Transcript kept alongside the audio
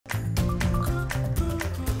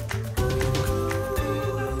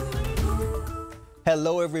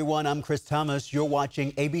Hello everyone, I'm Chris Thomas. You're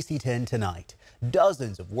watching ABC10 Tonight.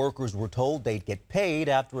 Dozens of workers were told they'd get paid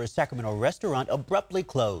after a Sacramento restaurant abruptly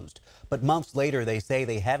closed. But months later, they say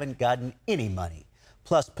they haven't gotten any money.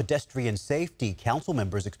 Plus, pedestrian safety council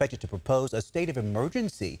members expected to propose a state of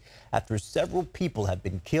emergency after several people have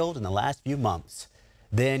been killed in the last few months.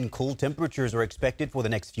 Then cool temperatures are expected for the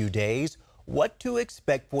next few days. What to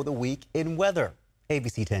expect for the week in weather?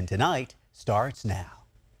 ABC10 Tonight starts now.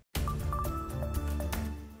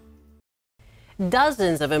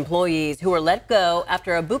 Dozens of employees who were let go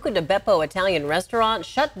after a Buca di Beppo Italian restaurant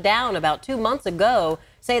shut down about 2 months ago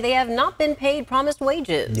say they have not been paid promised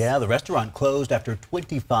wages. Yeah, the restaurant closed after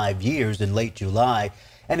 25 years in late July,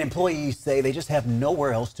 and employees say they just have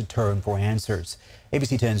nowhere else to turn for answers.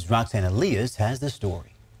 ABC10's Roxanne Elias has the story.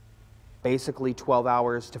 Basically 12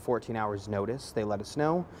 hours to 14 hours notice. They let us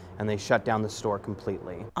know and they shut down the store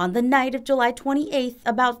completely. On the night of July 28th,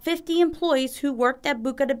 about 50 employees who worked at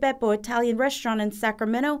Buca di Beppo Italian restaurant in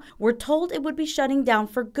Sacramento were told it would be shutting down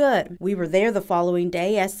for good. We were there the following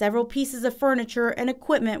day as several pieces of furniture and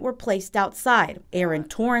equipment were placed outside. Aaron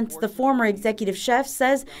Torrance, the former executive chef,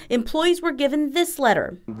 says employees were given this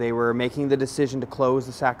letter. They were making the decision to close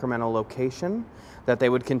the Sacramento location, that they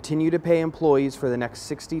would continue to pay employees for the next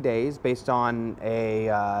 60 days based on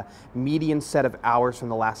a median set of hours from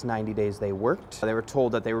the last 90 days they worked. They were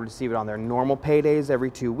told that they would receive it on their normal paydays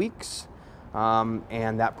every 2 weeks.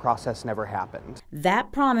 And that process never happened.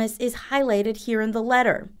 That promise is highlighted here in the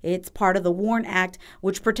letter. It's part of the WARN Act,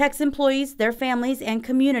 which protects employees, their families, and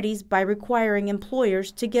communities by requiring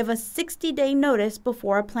employers to give a 60-day notice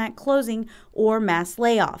before a plant closing or mass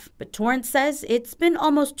layoff. But Torrance says it's been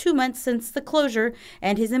almost 2 months since the closure,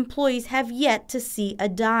 and his employees have yet to see a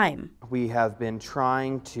dime. We have been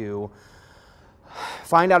trying to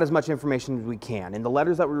find out as much information as we can. In the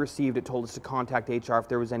letters that we received, it told us to contact HR if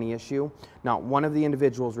there was any issue. Not one of the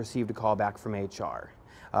individuals received a call back from HR.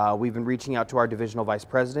 We've been reaching out to our divisional vice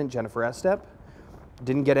president, Jennifer Estep.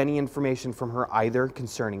 Didn't get any information from her either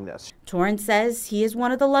concerning this. Torrance says he is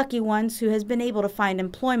one of the lucky ones who has been able to find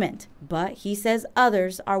employment, but he says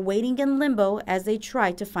others are waiting in limbo as they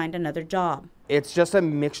try to find another job. It's just a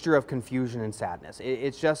mixture of confusion and sadness.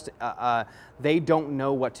 It's just they don't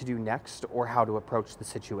know what to do next or how to approach the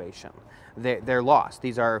situation. They're lost.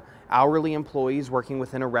 These are hourly employees working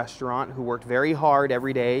within a restaurant who worked very hard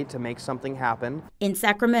every day to make something happen. In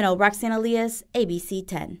Sacramento, Roxanne Elias, ABC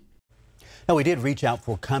 10. Now, we did reach out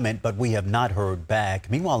for comment, but we have not heard back.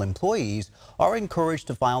 Meanwhile, employees are encouraged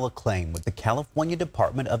to file a claim with the California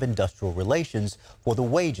Department of Industrial Relations for the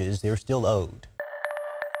wages they're still owed.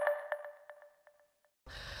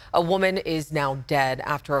 A woman is now dead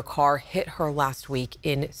after a car hit her last week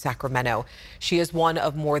in Sacramento. She is one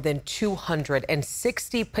of more than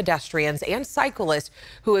 260 pedestrians and cyclists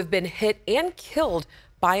who have been hit and killed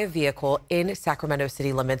by a vehicle in Sacramento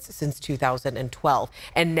city limits since 2012.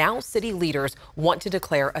 And now city leaders want to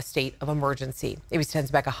declare a state of emergency.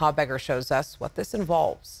 ABC10's Becca Habegger shows us what this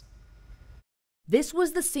involves. This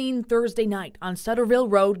was the scene Thursday night on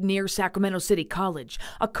Sutterville Road near Sacramento City College.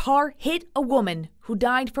 A car hit a woman who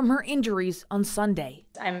died from her injuries on Sunday.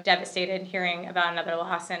 I'm devastated hearing about another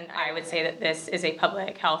loss, and I would say that this is a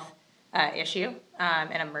public health issue,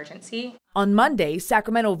 an emergency. On Monday,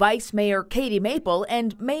 Sacramento Vice Mayor Katie Maple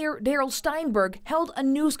and Mayor Darrell Steinberg held a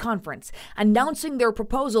news conference announcing their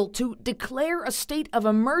proposal to declare a state of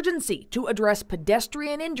emergency to address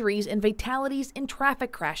pedestrian injuries and fatalities in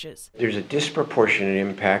traffic crashes. There's a disproportionate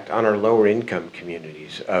impact on our lower income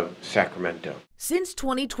communities of Sacramento. Since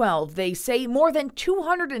 2012, they say more than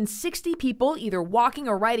 260 people, either walking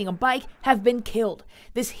or riding a bike, have been killed.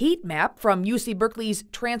 This heat map from UC Berkeley's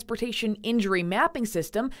Transportation Injury Mapping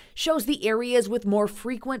System shows the areas with more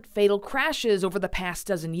frequent fatal crashes over the past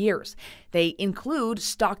dozen years. They include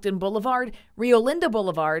Stockton Boulevard, Rio Linda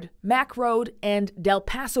Boulevard, Mack Road, and Del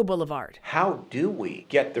Paso Boulevard. How do we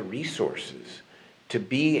get the resources to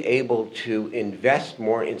be able to invest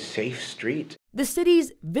more in safe streets? The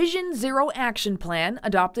city's Vision Zero Action Plan,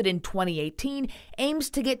 adopted in 2018, aims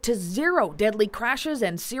to get to zero deadly crashes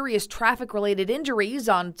and serious traffic-related injuries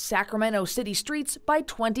on Sacramento city streets by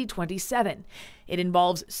 2027. It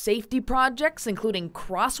involves safety projects, including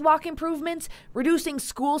crosswalk improvements, reducing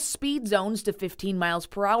school speed zones to 15 miles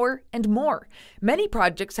per hour, and more. Many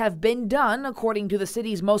projects have been done, according to the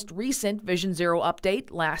city's most recent Vision Zero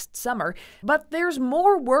update last summer, but there's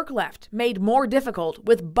more work left, made more difficult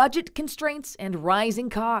with budget constraints and rising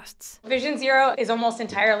costs. Vision Zero is almost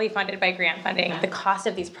entirely funded by grant funding. The cost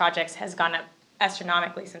of these projects has gone up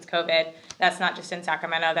astronomically since COVID. That's not just in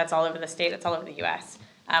Sacramento, that's all over the state, that's all over the U.S.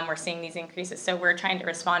 we're seeing these increases. So we're trying to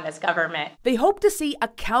respond as government. They hope to see a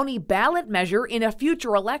county ballot measure in a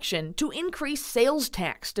future election to increase sales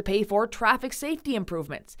tax to pay for traffic safety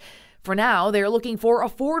improvements. For now, they're looking for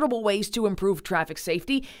affordable ways to improve traffic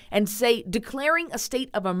safety and say declaring a state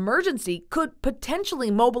of emergency could potentially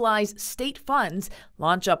mobilize state funds,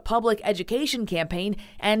 launch a public education campaign,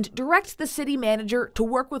 and direct the city manager to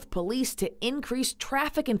work with police to increase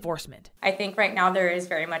traffic enforcement. I think right now there is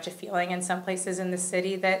very much a feeling in some places in the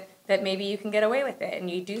city that maybe you can get away with it, and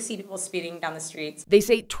you do see people speeding down the streets. They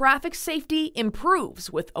say traffic safety improves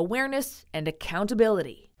with awareness and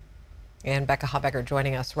accountability. And Becca Hotbecker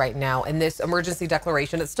joining us right now. And this emergency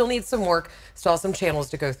declaration, it still needs some work, still has some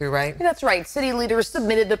channels to go through, right? That's right. City leaders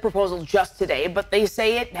submitted the proposal just today, but they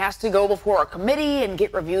say it has to go before a committee and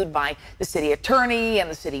get reviewed by the city attorney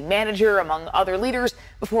and the city manager, among other leaders,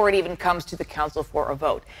 before it even comes to the council for a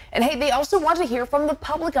vote. And hey, they also want to hear from the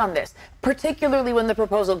public on this, particularly when the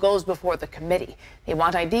proposal goes before the committee. They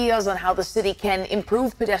want ideas on how the city can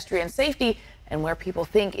improve pedestrian safety and where people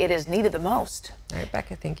think it is needed the most. All right,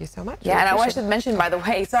 Becca, thank you so much. Yeah, and I should mention, by the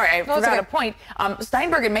way, sorry, I forgot a point.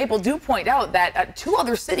 Steinberg and Maple do point out that 2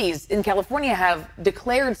 other cities in California have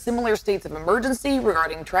declared similar states of emergency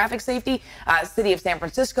regarding traffic safety. City of San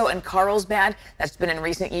Francisco and Carlsbad. That's been in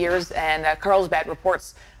recent years, and Carlsbad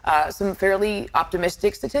reports some fairly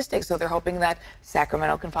optimistic statistics, so they're hoping that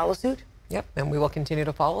Sacramento can follow suit. Yep, and we will continue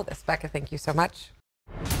to follow this. Becca, thank you so much.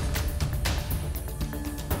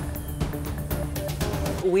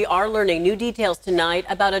 We are learning new details tonight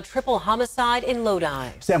about a triple homicide in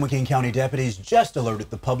Lodi. San Joaquin County deputies just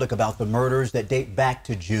alerted the public about the murders that date back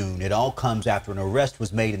to June. It all comes after an arrest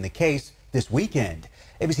was made in the case this weekend.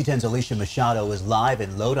 ABC 10's Alicia Machado is live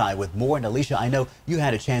in Lodi with more. And Alicia, I know you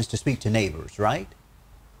had a chance to speak to neighbors, right?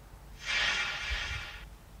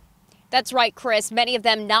 That's right, Chris. Many of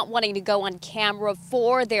them not wanting to go on camera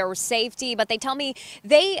for their safety, but they tell me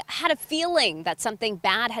they had a feeling that something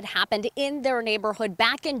bad had happened in their neighborhood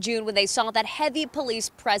back in June when they saw that heavy police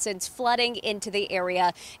presence flooding into the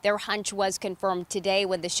area. Their hunch was confirmed today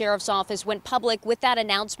when the sheriff's office went public with that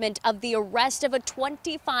announcement of the arrest of a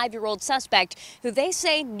 25-year-old suspect who they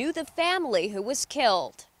say knew the family who was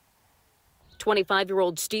killed.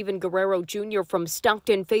 25-year-old Stephen Guerrero Jr. from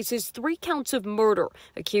Stockton faces 3 counts of murder,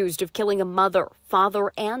 accused of killing a mother,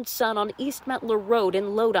 father, and son on East Metler Road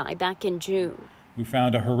in Lodi back in June. We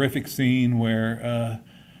found a horrific scene where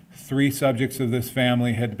 3 subjects of this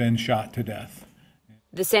family had been shot to death.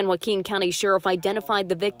 The San Joaquin County Sheriff identified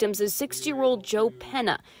the victims as 60-year-old Joe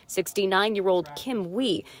Pena, 69-year-old Kim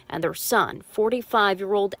Wee, and their son,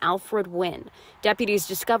 45-year-old Alfred Wynn. Deputies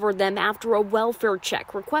discovered them after a welfare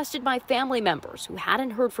check requested by family members who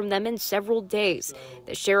hadn't heard from them in several days.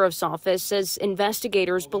 The sheriff's office says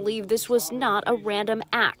investigators believe this was not a random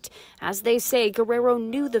act. As they say, Guerrero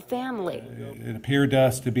knew the family. It appeared to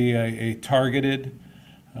us to be a targeted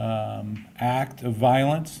act of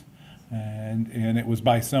violence. And it was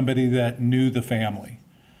by somebody that knew the family.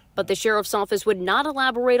 But the sheriff's office would not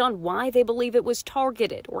elaborate on why they believe it was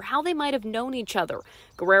targeted or how they might have known each other.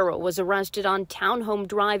 Guerrero was arrested on Townhome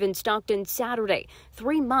Drive in Stockton Saturday,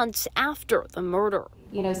 3 months after the murder.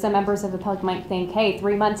 You know, some members of the public might think, hey,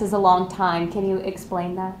 3 months is a long time. Can you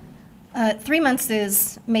explain that? 3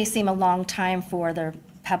 months may seem a long time for the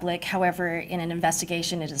public. However, in an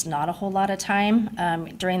investigation, it is not a whole lot of time.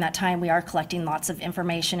 During that time, we are collecting lots of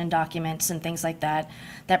information and documents and things like that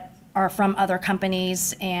that are from other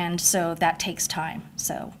companies, and so that takes time.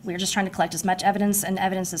 So we're just trying to collect as much evidence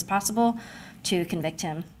as possible to convict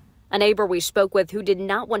him. A neighbor we spoke with who did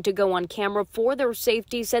not want to go on camera for their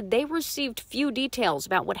safety said they received few details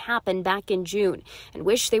about what happened back in June and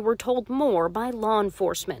wish they were told more by law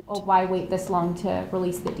enforcement. Well, why wait this long to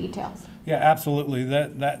release the details? Yeah, absolutely.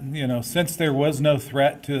 That you know, since there was no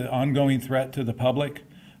ongoing threat to the public,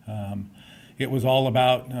 it was all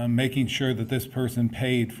about making sure that this person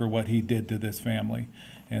paid for what he did to this family.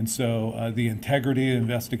 And so the integrity of the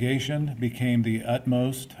investigation became the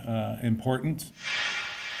utmost importance.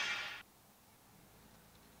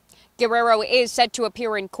 Guerrero is set to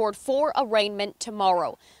appear in court for arraignment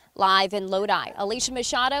tomorrow. Live in Lodi, Alicia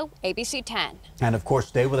Machado, ABC 10. And of course,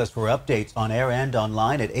 stay with us for updates on air and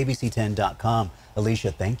online at abc10.com.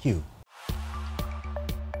 Alicia, thank you.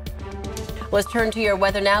 Let's turn to your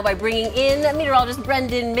weather now by bringing in meteorologist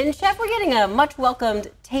Brendan Minchef. We're getting a much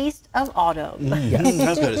welcomed taste of autumn. I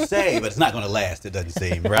was going to say, but it's not going to last, it doesn't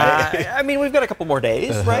seem, right? I mean, we've got a couple more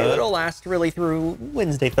days, right? It'll last really through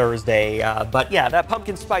Wednesday, Thursday. But yeah, that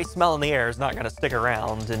pumpkin spice smell in the air is not going to stick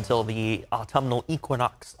around until the autumnal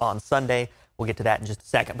equinox on Sunday. We'll get to that in just a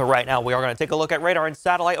second. But right now, we are going to take a look at radar and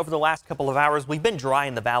satellite. Over the last couple of hours, we've been dry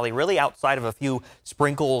in the valley, really outside of a few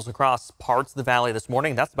sprinkles across parts of the valley this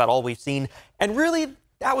morning. That's about all we've seen. And really,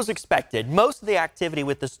 that was expected. Most of the activity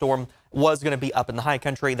with the storm was going to be up in the high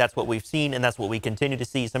country. That's what we've seen, and that's what we continue to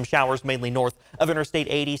see. Some showers mainly north of Interstate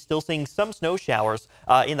 80. Still seeing some snow showers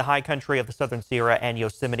in the high country of the Southern Sierra and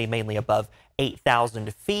Yosemite, mainly above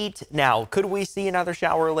 8,000 feet. Now, could we see another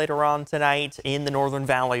shower later on tonight in the Northern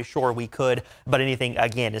Valley? Sure, we could, but anything,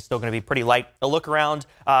 again, is still going to be pretty light. A look around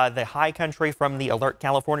the high country from the Alert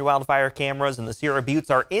California wildfire cameras, and the Sierra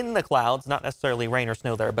Buttes are in the clouds. Not necessarily rain or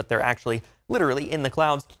snow there, but they're actually literally in the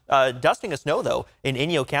clouds. Dusting of snow, though, in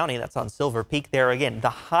Inyo County. That's on Silver Peak there. Again, the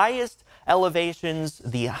highest elevations,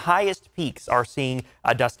 the highest peaks are seeing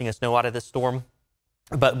dusting of snow out of this storm.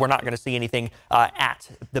 But we're not going to see anything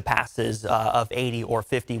at the passes of 80 or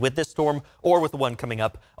 50 with this storm or with the one coming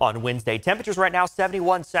up on Wednesday. Temperatures right now,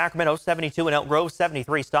 71 Sacramento, 72 in Elk Grove,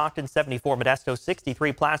 73 Stockton, 74 Modesto,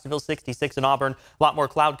 63 Placerville, 66 in Auburn. A lot more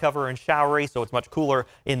cloud cover and showery, so it's much cooler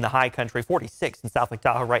in the high country. 46 in South Lake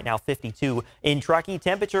Tahoe right now, 52 in Truckee.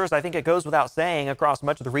 Temperatures, I think it goes without saying, across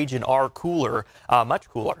much of the region are cooler, much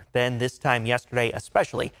cooler than this time yesterday,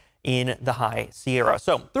 especially in the high Sierra.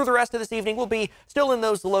 So through the rest of this evening, we'll be still in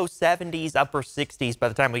those low 70s, upper 60s by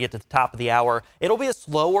the time we get to the top of the hour. It'll be a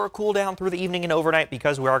slower cool down through the evening and overnight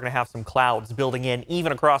because we are going to have some clouds building in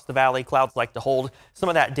even across the valley. Clouds like to hold some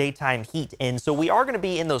of that daytime heat in. So we are going to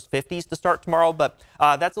be in those 50s to start tomorrow, but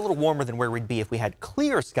that's a little warmer than where we'd be if we had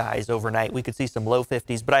clear skies overnight. We could see some low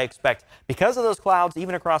 50s, but I expect because of those clouds,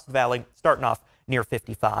 even across the valley, starting off near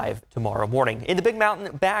 55 tomorrow morning. In the Big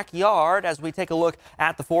Mountain backyard, as we take a look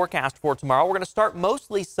at the forecast for tomorrow, we're going to start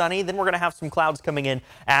mostly sunny. Then we're going to have some clouds coming in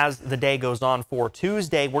as the day goes on for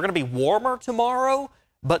Tuesday. We're going to be warmer tomorrow,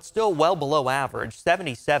 but still well below average.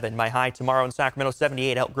 77 my high tomorrow in Sacramento,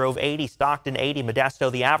 78 Elk Grove, 80 Stockton, 80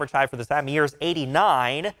 Modesto. The average high for this time of year is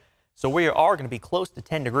 89. So we are going to be close to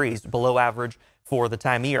 10 degrees below average for the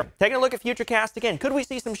time of year. Taking a look at Futurecast again, could we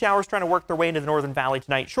see some showers trying to work their way into the Northern Valley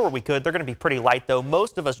tonight? Sure, we could. They're going to be pretty light, though.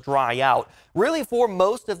 Most of us dry out really for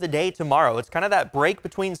most of the day tomorrow. It's kind of that break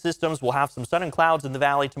between systems. We'll have some sun and clouds in the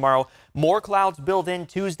valley tomorrow. More clouds build in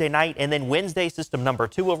Tuesday night, and then Wednesday, system number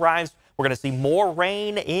 2 arrives. We're going to see more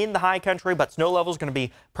rain in the high country, but snow level is going to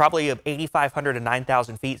be probably of 8,500 to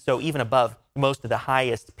 9,000 feet, so even above most of the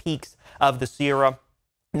highest peaks of the Sierra.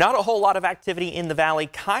 Not a whole lot of activity in the valley,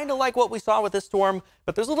 kind of like what we saw with this storm,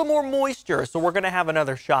 but there's a little more moisture, so we're going to have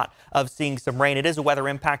another shot of seeing some rain. It is a weather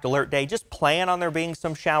impact alert day. Just plan on there being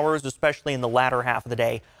some showers, especially in the latter half of the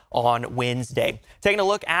day on Wednesday. Taking a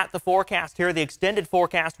look at the forecast here, the extended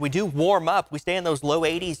forecast, we do warm up. We stay in those low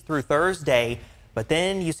 80s through Thursday, but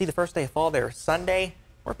then you see the first day of fall there, Sunday.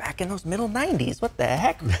 We're back in those middle 90s. What the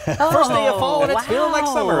heck? First day of fall and it's feeling like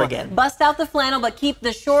summer again. Bust out the flannel, but keep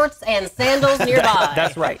the shorts and sandals nearby.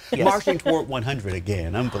 That's right. Yes. Marching toward 100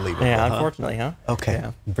 again. Unbelievable. Yeah, unfortunately, huh? Okay.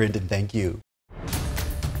 Yeah. Brendan, thank you.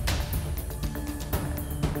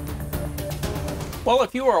 Well,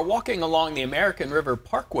 if you are walking along the American River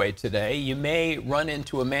Parkway today, you may run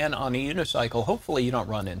into a man on a unicycle. Hopefully you don't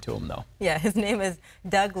run into him, though. Yeah, his name is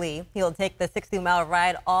Doug Lee. He'll take the 60-mile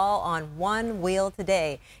ride all on one wheel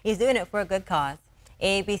today. He's doing it for a good cause.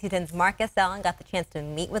 ABC10's Mark Allen got the chance to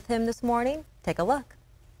meet with him this morning. Take a look.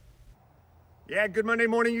 Yeah, good Monday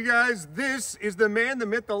morning, you guys. This is the man, the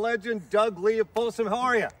myth, the legend, Doug Lee of Folsom. How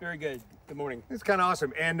are you? Very good. Good morning. It's kind of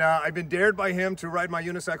awesome. And I've been dared by him to ride my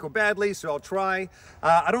unicycle badly, so I'll try.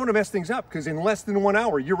 I don't want to mess things up because in less than 1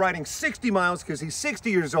 hour, you're riding 60 miles because he's 60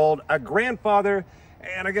 years old, a grandfather,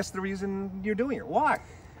 and I guess the reason you're doing it. Why?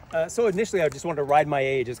 So initially, I just wanted to ride my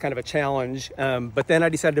age. It's kind of a challenge, but then I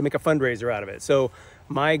decided to make a fundraiser out of it. So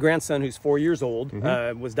my grandson, who's 4 years old,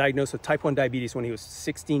 was diagnosed with type 1 diabetes when he was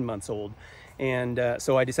 16 months old. And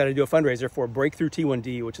so I decided to do a fundraiser for Breakthrough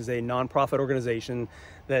T1D, which is a nonprofit organization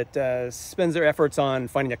that spends their efforts on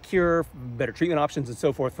finding a cure, better treatment options, and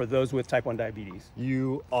so forth for those with type 1 diabetes.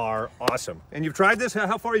 You are awesome. And you've tried this?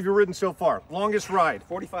 How far have you ridden so far? Longest ride?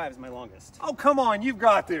 45 is my longest. Oh, come on. You've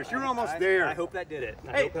got this. You're almost there. I hope that did it.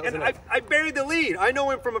 Hey, and I buried the lead. I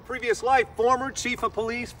know him from a previous life. Former chief of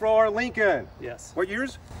police for Lincoln. Yes. What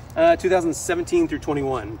years? 2017 through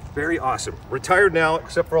 21. Very awesome. Retired now,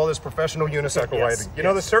 except for all this professional unicycle riding. You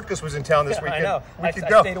know, the circus was in town this weekend. I know. I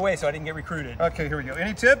stayed away, so I didn't get recruited. Okay, here we go.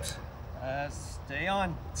 Any tips? Stay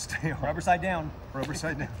on. Stay on. Rubber side down. Rubber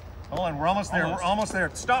side down. Hold on, we're almost there. We're almost there.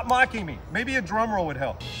 Stop mocking me. Maybe a drum roll would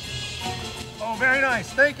help. Oh, very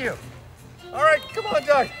nice. Thank you. All right, come on,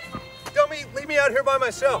 Doug. Don't leave me out here by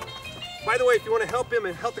myself. By the way, if you want to help him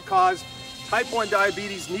and help the cause, type 1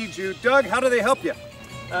 diabetes needs you. Doug, how do they help you?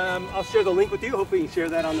 I'll share the link with you. Hopefully you can share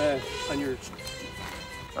that on your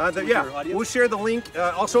yeah, we'll share the link.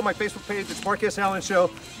 Also on my Facebook page, it's Marcus Allen Show.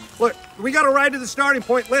 Look, we got a ride to the starting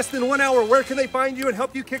point, less than 1 hour. Where can they find you and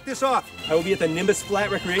help you kick this off? I will be at the Nimbus Flat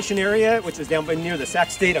Recreation Area, which is down by near the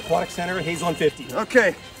Sac State Aquatic Center, Hazel and 50.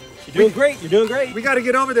 Okay. You're doing great. You're doing great. We got to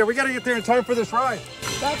get over there. We got to get there in time for this ride.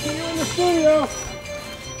 Back to you in the studio.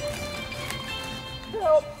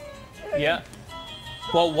 Help. Yeah.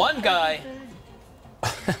 Well, one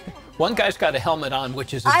guy's got a helmet on,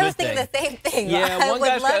 which is a good thing. I was thinking the same thing. Yeah, one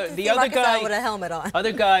guy's got the other guy with a helmet on.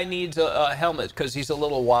 Other guy needs a helmet because he's a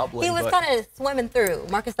little wobbly. He was kind of swimming through.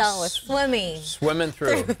 Marcus Allen was swimming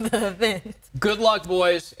through the event. Good luck,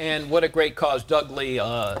 boys, and what a great cause. Doug Lee,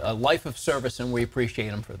 a life of service, and we appreciate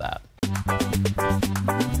him for that.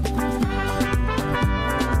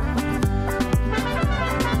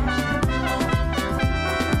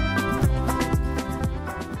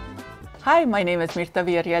 Hi, my name is Mirta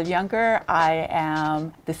Villarreal Younger. I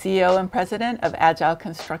am the CEO and president of Agile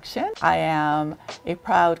Construction. I am a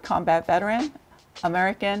proud combat veteran,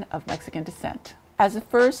 American of Mexican descent. As a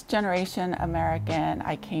first-generation American,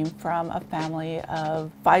 I came from a family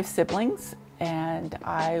of 5 siblings, and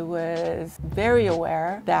I was very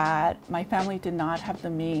aware that my family did not have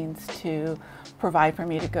the means to provide for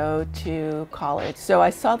me to go to college. So I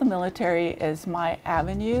saw the military as my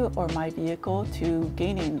avenue or my vehicle to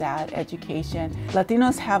gaining that education.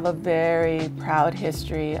 Latinos have a very proud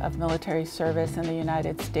history of military service in the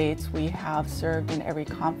United States. We have served in every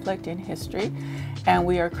conflict in history, and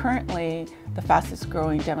we are currently the fastest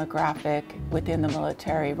growing demographic within the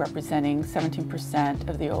military, representing 17%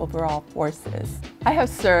 of the overall forces. I have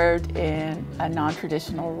served in a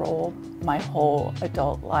non-traditional role my whole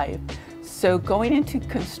adult life. So going into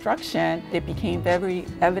construction, it became very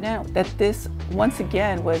evident that this, once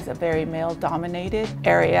again, was a very male-dominated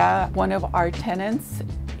area. One of our tenets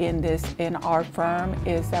in our firm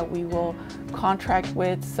is that we will contract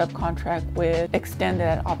with, subcontract with, extend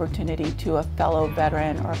that opportunity to a fellow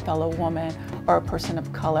veteran or a fellow woman or a person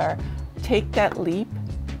of color. Take that leap,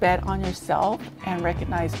 bet on yourself, and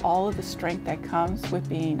recognize all of the strength that comes with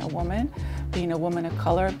being a woman of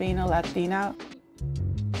color, being a Latina.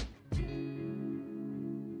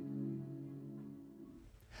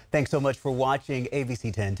 Thanks so much for watching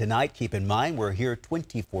ABC 10 Tonight. Keep in mind, we're here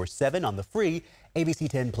 24/7 on the free ABC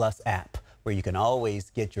 10 Plus app, where you can always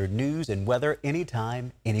get your news and weather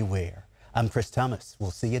anytime, anywhere. I'm Chris Thomas.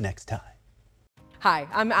 We'll see you next time. Hi,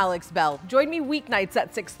 I'm Alex Bell. Join me weeknights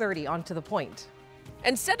at 6:30 on To The Point.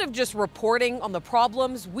 Instead of just reporting on the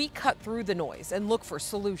problems, we cut through the noise and look for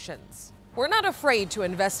solutions. We're not afraid to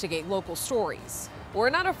investigate local stories. We're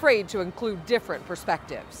not afraid to include different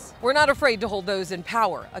perspectives. We're not afraid to hold those in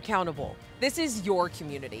power accountable. This is your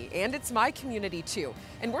community, and it's my community too,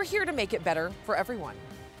 and we're here to make it better for everyone.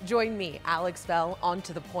 Join me, Alex Bell, on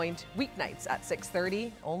To The Point, weeknights at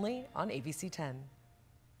 6:30, only on ABC 10.